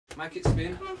Make it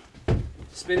spin.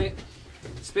 Spin it.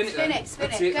 Spin it then. Spin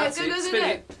That's it. it. That's it. Spin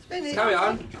it. Spin it. Carry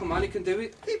on. Come on, you can do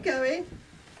it. Keep going.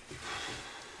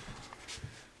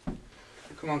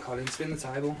 Come on, Colin. Spin the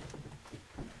table.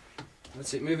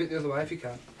 That's it. Move it the other way if you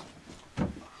can.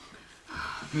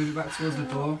 Move it back towards the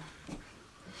door.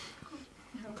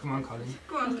 Come on, Colin.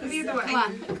 Go on, the other way. Come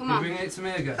on, come Can you on. bring it to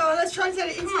me again? Come on, let's try and get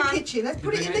it into the kitchen. Let's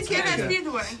put it in the Bring it to me kitchen. again. The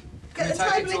other way. Get the Can you take it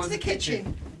table into towards the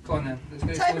kitchen. Come on then. Let's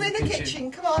get it Table towards in the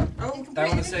kitchen. Come on. Oh, You can They put it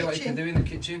want in to the see what you can do kitchen. in the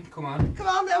kitchen. Come on. Come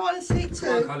on, they want to see Come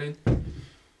on, too. Colin.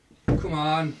 Come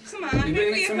on. come on, You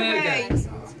bring it to me again.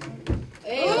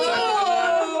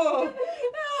 Oh!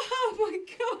 Oh my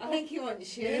god! I think he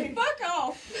wants you. Fuck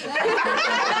off!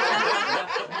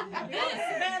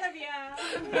 None of ya!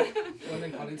 Come on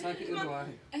then, Colin. Take it the other way.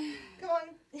 Come on.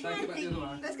 Take it back the other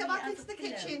way. Let's go back into the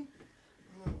kitchen.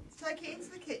 Take it into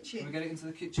the Can we kitchen. get it into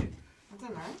the kitchen? I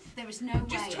don't know. There is no way.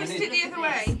 Just twist it the other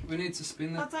way. We need to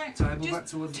spin the I don't- table just back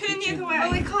towards the Turn the kitchen. other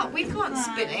Oh, way. we can't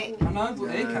spin it. I know, but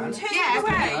he can. Turn Yeah, the other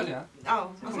okay. way. Earlier.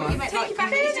 Oh, Come on. take it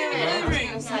back into the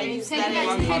room. Take it Come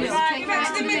on, back to the Colin. middle. Go Take it back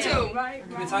to the middle.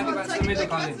 Can we take it back to the middle,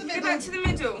 Colin? Go back to the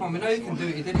middle. Come on, we know you can do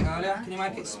it. You did it earlier. Can you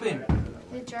make it spin?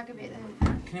 Drag a bit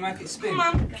then. Can you make it spin? Come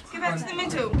on, go back to the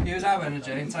middle. Use our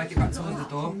energy and take it back towards the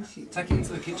door. Take it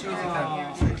into the kitchen if you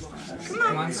can.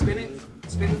 Come on, spin it.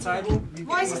 Spin the table.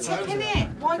 Why is it tipping it?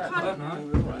 Why I can't don't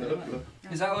know.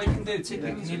 Is that all you can do? Tip it?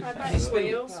 Can you spin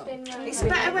it? it's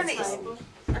better when it's?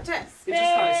 I don't. It just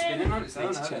started spinning on its own.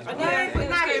 I know, but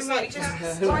now it's like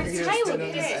just right tail with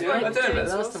it. Yeah, I don't know, but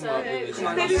last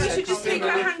time Maybe we should just take our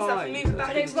hands off and move it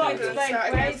back into the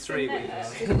middle. 3 weeks.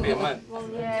 Could be a month.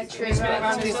 Yeah, true.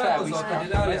 Around his fair, we spun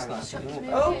it earlier.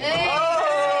 Oh!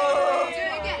 Do it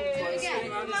again. Do it again.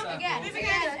 Again. Move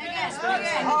again.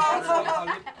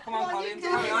 Come on, Colin.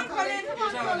 Carry on. Colin.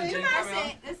 Use our energy. Carry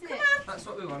on. That's it. That's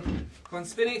what we want. Come on,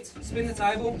 spin it. Spin the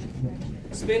table.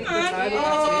 Spin the Come on. table.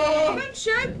 Come on,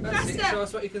 show. That's it. Show Faster.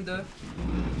 us what you can do.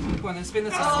 Come on, then spin the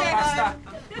table. Faster.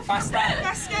 Faster.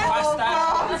 Faster. Faster.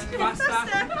 Faster. Come on,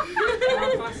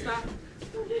 faster.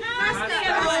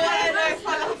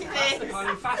 Faster,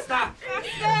 Colin. Faster.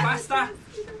 Faster.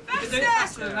 You can do it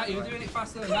faster than that. You're doing it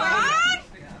faster than that.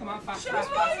 Come on, faster.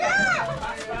 Faster.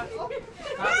 Faster.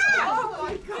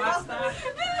 Faster.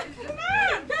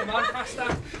 Come on, faster.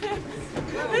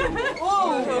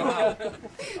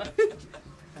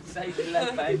 Save your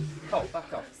left, babe. Oh,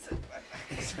 back off.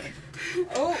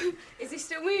 Oh, is it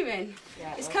still moving?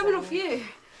 Yeah. It's coming off you.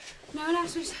 No one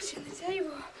else was touching the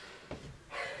table.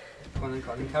 Come on then,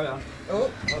 Colin. Carry on.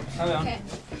 Oh, carry on. Okay.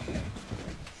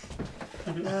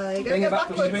 You Bring it back.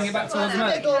 Can you bring it back towards me?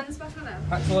 Hands back on her.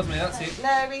 Back towards me. That's it.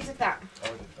 No, we did that.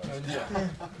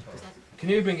 Can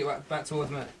you bring it back towards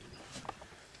me?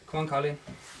 Come on, Colin.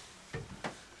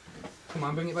 Come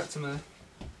on, bring it back to me.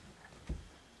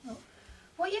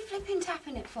 What are you flipping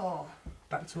tapping it for?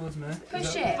 Back towards me.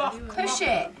 Push it. Push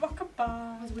it.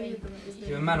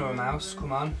 You're a man or a mouse.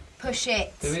 Come on. Push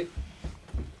it. Do it.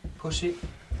 Push it.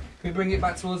 Can we bring it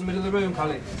back towards the middle of the room,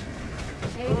 Colin?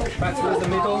 Back towards the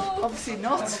middle. Obviously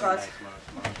not.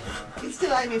 It's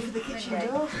still aiming for the kitchen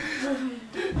door.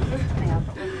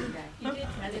 You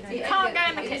can't go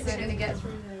in the kitchen.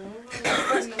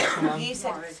 Come on. You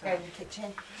said to go in the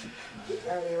kitchen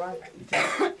earlier on.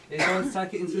 You trying to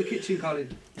take it into the kitchen, Colin?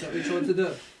 Is that what you're trying to do?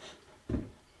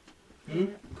 Hmm?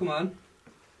 Come on.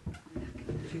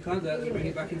 If you can't do that, then bring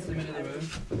it back into the middle of the room.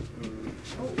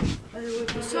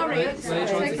 Sorry. Where are you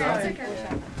trying to go?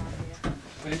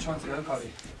 Where are you trying to go,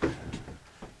 Colin?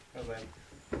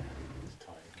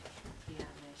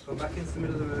 Go back into the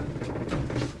middle of the room.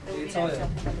 Are you tired?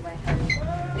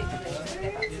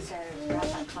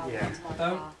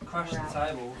 Don't crash the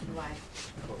table.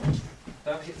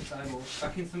 Don't hit the table.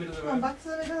 Back into the middle of the Come on, room. back to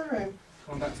the middle of the room.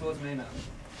 Come on, back towards me now.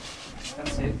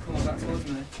 That's it. Come on, back towards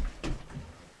me.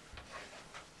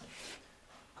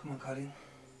 Come on, Colin.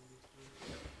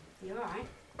 You alright?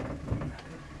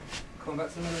 Come on, back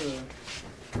to the middle of the room.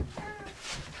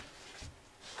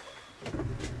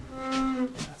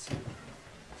 That's it.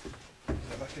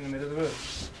 Get back in the middle of the room.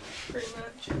 Pretty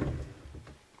much.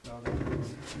 No, no.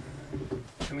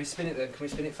 Can we spin it then? Can we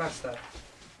spin it faster?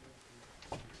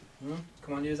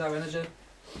 Come on, use our energy.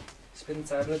 Spin the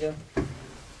table again.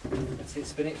 That's it,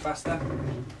 spin it faster.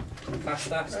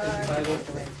 Faster, spin the table.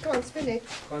 Come on, spin it.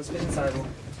 Come on, spin the table.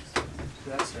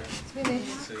 That's it. Spin it.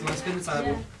 Come on, spin the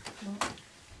table.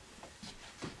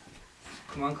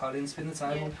 Come on, Colin, spin the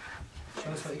table.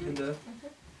 Show us what you can do.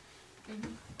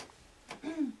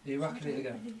 Are you rocking it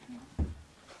again?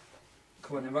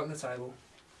 Come on then, rock the table.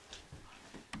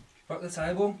 Rock the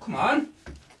table. Come on!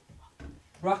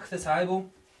 Rock the table.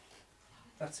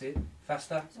 That's it.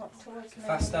 Faster. Not towards me,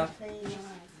 Faster. please.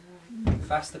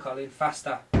 Faster, Colin.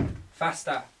 Faster.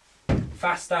 Faster.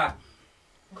 Faster.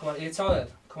 Come on, are you tired?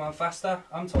 Come on, faster.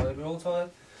 I'm tired. We're all tired.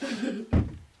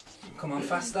 Come on,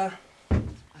 faster.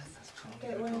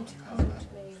 Get one to come to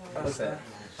me. Faster.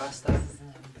 Faster.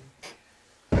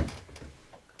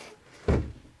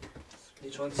 You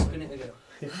trying to spin it again?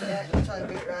 Yeah, I'm trying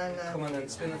to get it round now. Come on then,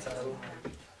 spin the table.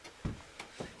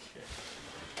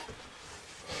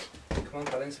 Come on,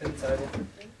 Colin, spin the table.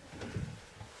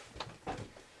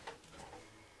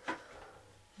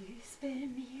 You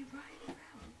spin me right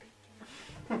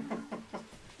round.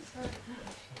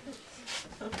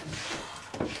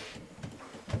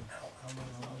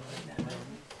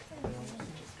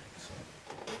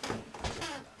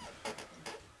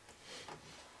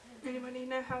 Anybody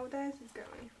know how theirs is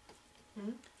going?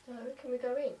 No, can we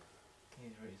go in?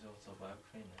 These results of our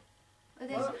cleaning. Are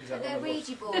there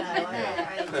Ouija boards No, in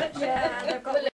there? I- Yeah, they've got